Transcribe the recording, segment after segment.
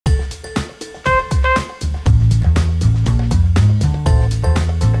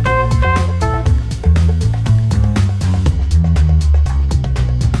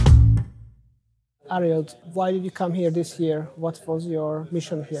Arild, why did you come here this year? What was your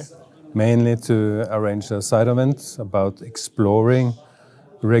mission here? Mainly to arrange a side event about exploring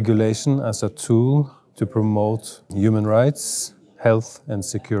regulation as a tool to promote human rights, health and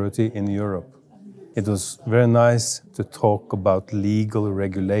security in Europe. It was very nice to talk about legal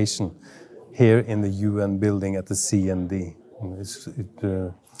regulation here in the UN building at the CND.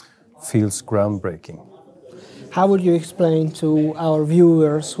 It feels groundbreaking. How would you explain to our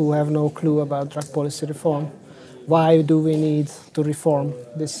viewers who have no clue about drug policy reform, why do we need to reform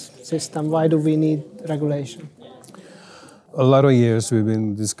this system? Why do we need regulation? A lot of years we've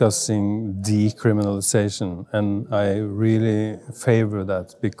been discussing decriminalisation, and I really favor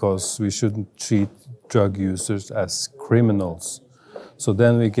that because we shouldn't treat drug users as criminals. So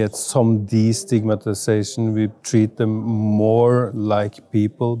then we get some destigmatization, we treat them more like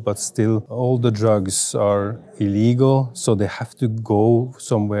people, but still all the drugs are illegal, so they have to go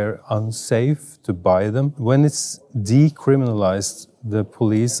somewhere unsafe to buy them. When it's decriminalized, the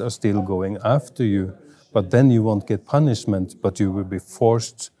police are still going after you, but then you won't get punishment, but you will be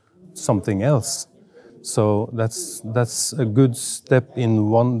forced something else. So that's a good step in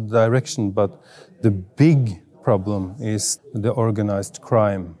one direction, but the big problem is the organized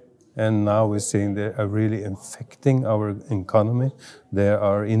crime. And now we're seeing they are really infecting our economy. They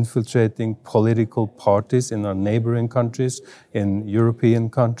are infiltrating political parties in our neighboring countries, in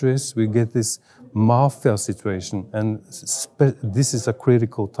European countries. We get this mafia situation, and this is a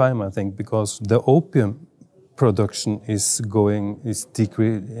critical time, I think, because the opium production is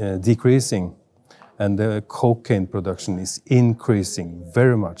decreasing, and the cocaine production is increasing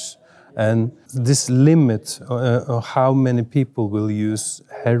very much. And this limit of how many people will use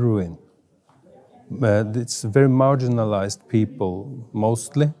heroin, it's very marginalized people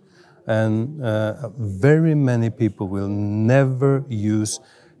mostly, and very many people will never use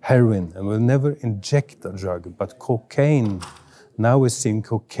heroin and will never inject a drug. But cocaine, now we're seeing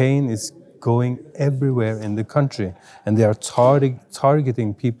cocaine is going everywhere in the country, and they are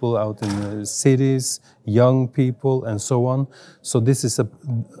targeting people out in the cities, young people and so on. So this is a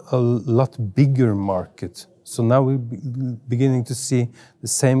lot bigger market. So now we're beginning to see the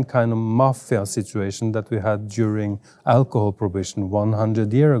same kind of mafia situation that we had during alcohol prohibition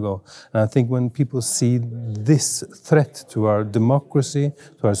 100 years ago. And I think when people see this threat to our democracy,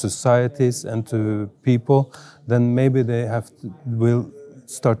 to our societies and to people, then maybe they will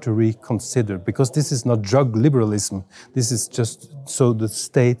start to reconsider, because this is not drug liberalism. This is just so the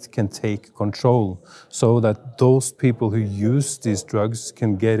state can take control, so that those people who use these drugs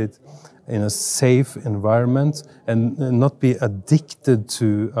can get it in a safe environment and not be addicted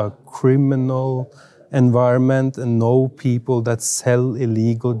to a criminal environment and know people that sell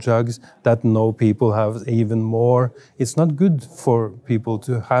illegal drugs, that know people have even more. It's not good for people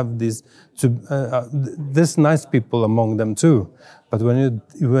to have this. There's nice people among them too, but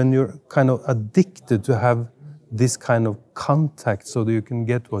when you're kind of addicted to have this kind of contact so that you can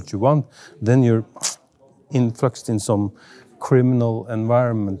get what you want, then you're influxed in some criminal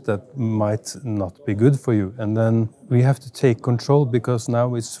environment that might not be good for you. And then we have to take control, because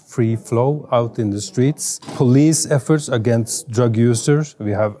now it's free flow out in the streets. Police efforts against drug users,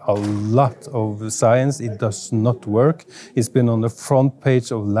 we have a lot of science. It does not work. It's been on the front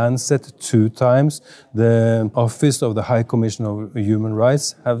page of Lancet 2 times. The Office of the High Commissioner of Human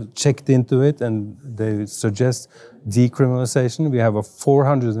Rights have checked into it, and they suggest decriminalisation. We have a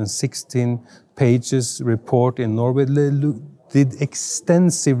 416 pages report in Norway. They did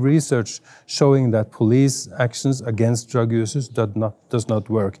extensive research showing that police actions against drug users does not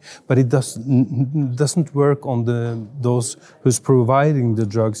work. But it doesn't work on those who's providing the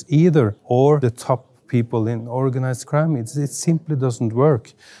drugs either, or the top people in organized crime. It simply doesn't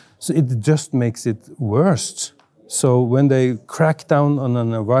work. So it just makes it worse. So when they crack down on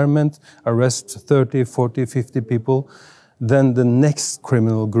an environment, arrest 30, 40, 50 people, then the next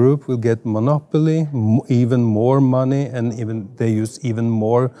criminal group will get monopoly, even more money, and they use even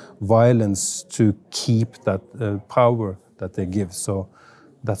more violence to keep that power that they give. So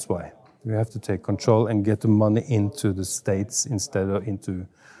that's why we have to take control and get the money into the states instead of into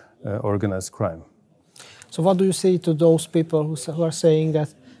organized crime. So what do you say to those people who are saying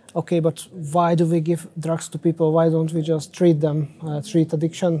that, okay, but why do we give drugs to people? Why don't we just treat them, treat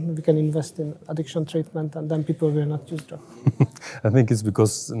addiction? We can invest in addiction treatment, and then people will not use drugs. I think it's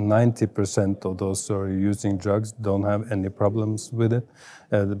because 90% of those who are using drugs don't have any problems with it.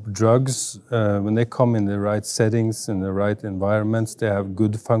 The drugs, when they come in the right settings, in the right environments, they have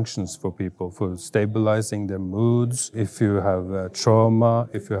good functions for people, for stabilizing their moods. If you have trauma,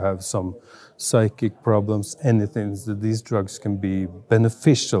 if you have some psychic problems, anything, these drugs can be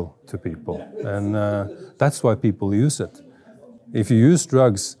beneficial to people. And that's why people use it. If you use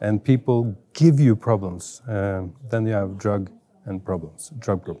drugs and people give you problems, then you have drug problems.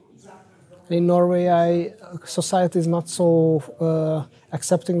 In Norway, society is not so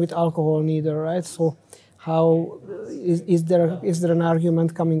accepting with alcohol neither, right? So, how is there an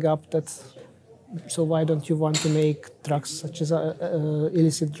argument coming up that so why don't you want to make drugs such as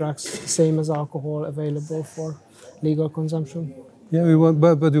illicit drugs same as alcohol available for legal consumption? Yeah,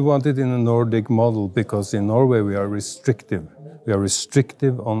 but we want it in a Nordic model because in Norway we are restrictive. We are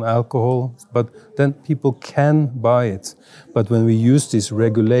restrictive on alcohol, but then people can buy it. But when we use this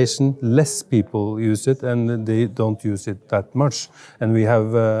regulation, less people use it and they don't use it that much. And we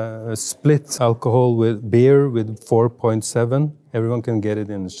have split alcohol with beer with 4.7. Everyone can get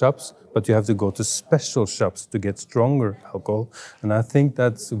it in the shops, but you have to go to special shops to get stronger alcohol. And I think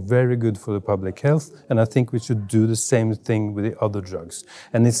that's very good for the public health. And I think we should do the same thing with the other drugs.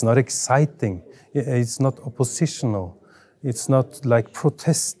 And it's not exciting. It's not oppositional. It's not like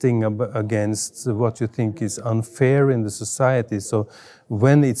protesting against what you think is unfair in the society. So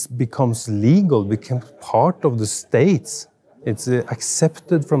when it becomes legal, becomes part of the states, it's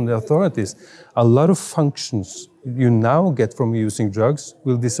accepted from the authorities, a lot of functions you now get from using drugs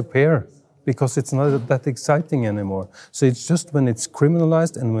will disappear because it's not that exciting anymore. So it's just when it's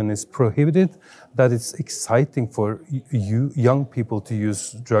criminalized and when it's prohibited that it's exciting for young people to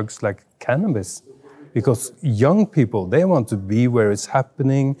use drugs like cannabis. Because young people, they want to be where it's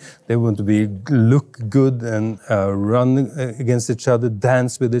happening, they want to look good and run against each other,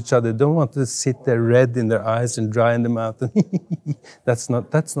 dance with each other. They don't want to sit there red in their eyes and dry in the mouth. That's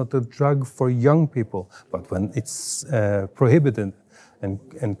not a drug for young people. But when it's prohibited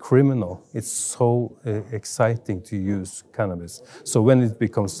and criminal, it's so exciting to use cannabis. So when it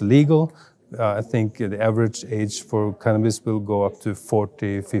becomes legal, I think the average age for cannabis will go up to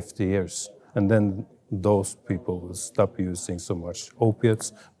 40, 50 years. And then those people will stop using so much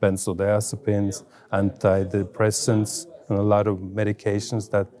opiates, benzodiazepines, antidepressants, and a lot of medications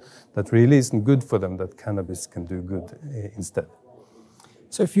that really isn't good for them, that cannabis can do good instead.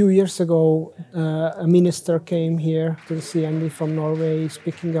 So a few years ago, a minister came here to the CND from Norway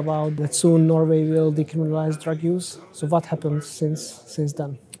speaking about that soon Norway will decriminalize drug use. So what happened since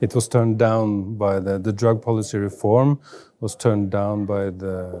then? It was turned down by the drug policy reform, was turned down by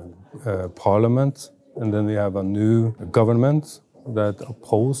the parliament. And then we have a new government that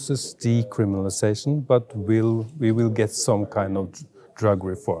opposes decriminalisation, but we will get some kind of drug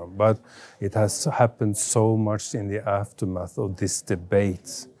reform. But it has happened so much in the aftermath of this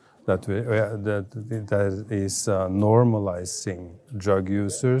debate that is normalizing drug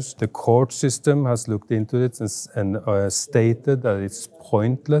users. The court system has looked into it and stated that it's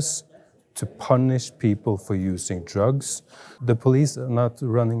pointless to punish people for using drugs. The police are not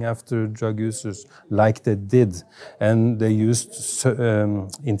running after drug users like they did, and they used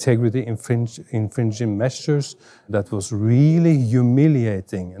integrity infringing measures that was really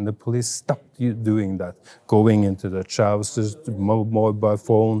humiliating, and the police stopped doing that, going into their trousers, mobile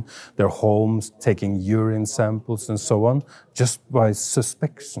phone, their homes, taking urine samples and so on, just by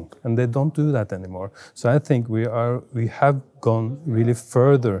suspicion, and they don't do that anymore. So I think we have gone really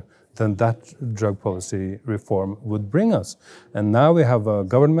further than that drug policy reform would bring us. And now we have a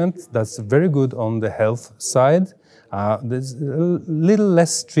government that's very good on the health side. There's a little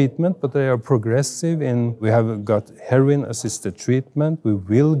less treatment, but they are progressive. We have got heroin-assisted treatment. We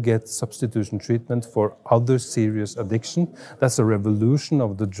will get substitution treatment for other serious addiction. That's a revolution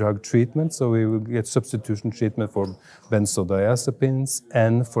of the drug treatment. So we will get substitution treatment for benzodiazepines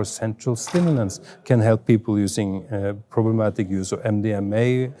and for central stimulants. Can help people using problematic use of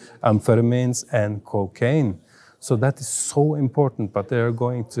MDMA, amphetamines, and cocaine. So that is so important, but they are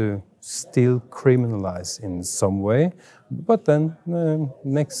going to still criminalize in some way. But then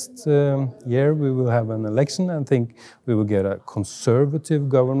next year we will have an election, and I think we will get a conservative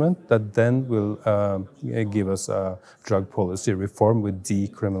government that then will give us a drug policy reform with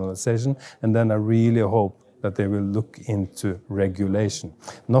decriminalization. And then I really hope that they will look into regulation.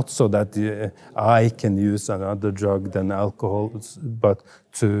 Not so that I can use another drug than alcohol, but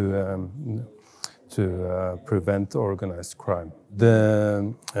to prevent organized crime.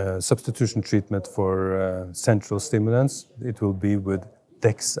 The substitution treatment for central stimulants, it will be with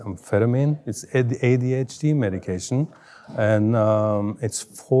dexamphetamine. It's ADHD medication, and it's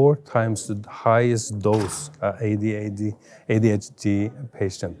 4 times the highest dose ADHD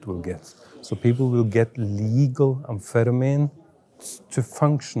patient will get. So people will get legal amphetamine to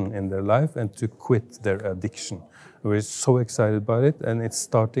function in their life and to quit their addiction. We're so excited about it, and it's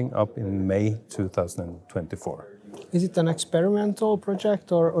starting up in May 2024. Is it an experimental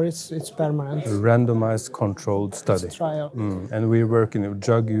project or it's permanent? A randomized controlled study. It's a trial. And we're working with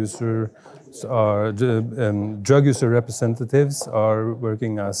drug user representatives are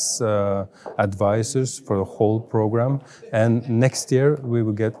working as advisors for the whole program. And next year we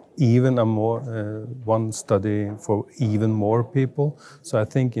will get even one study for even more people. So I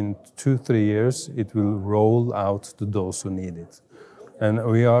think in 2-3 years it will roll out to those who need it. And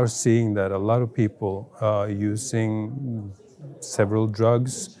we are seeing that a lot of people are using several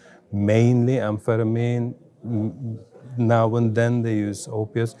drugs, mainly amphetamine. Now and then they use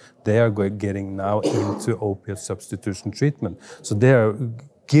opiates. They are getting now into opiate substitution treatment. So they are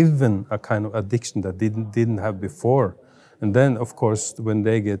given a kind of addiction that didn't have before. And then, of course, when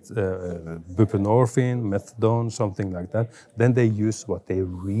they get buprenorphine, methadone, something like that, then they use what they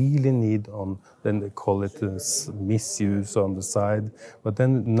really need then they call it misuse on the side. But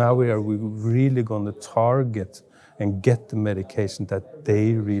then now we're really going to target and get the medication that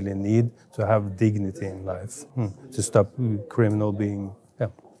they really need to have dignity in life, to stop criminal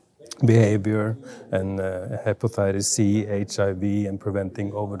behavior and hepatitis C, HIV, and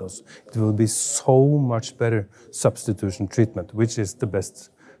preventing overdose. It will be so much better substitution treatment, which is the best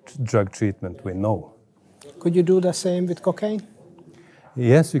drug treatment we know. Could you do the same with cocaine?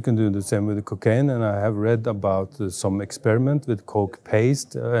 Yes, you can do the same with cocaine, and I have read about some experiment with coke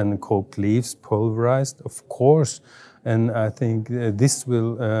paste and coke leaves pulverized, of course. And I think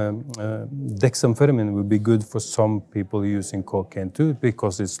dexamphetamine will be good for some people using cocaine too,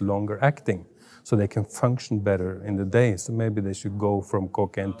 because it's longer acting, so they can function better in the day. So maybe they should go from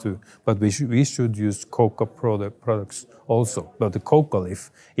cocaine to, but we should use coca products also. But the coca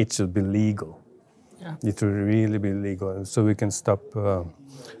leaf, it should be legal. Yeah. It should really be legal, so we can stop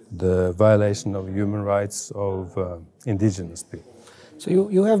the violation of human rights of indigenous people. So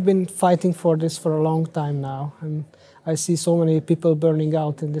you have been fighting for this for a long time now, and I see so many people burning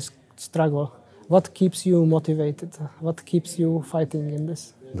out in this struggle. What keeps you motivated? What keeps you fighting in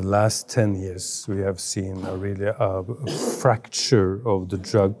this? The last 10 years, we have seen a fracture of the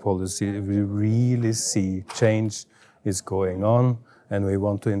drug policy. We really see change is going on, and we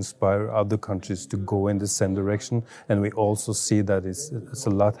want to inspire other countries to go in the same direction. And we also see that it's a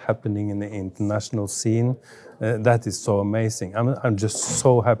lot happening in the international scene. That is so amazing. I'm just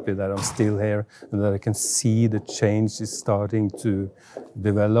so happy that I'm still here and that I can see the change is starting to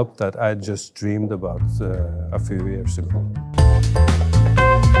develop that I just dreamed about a few years ago.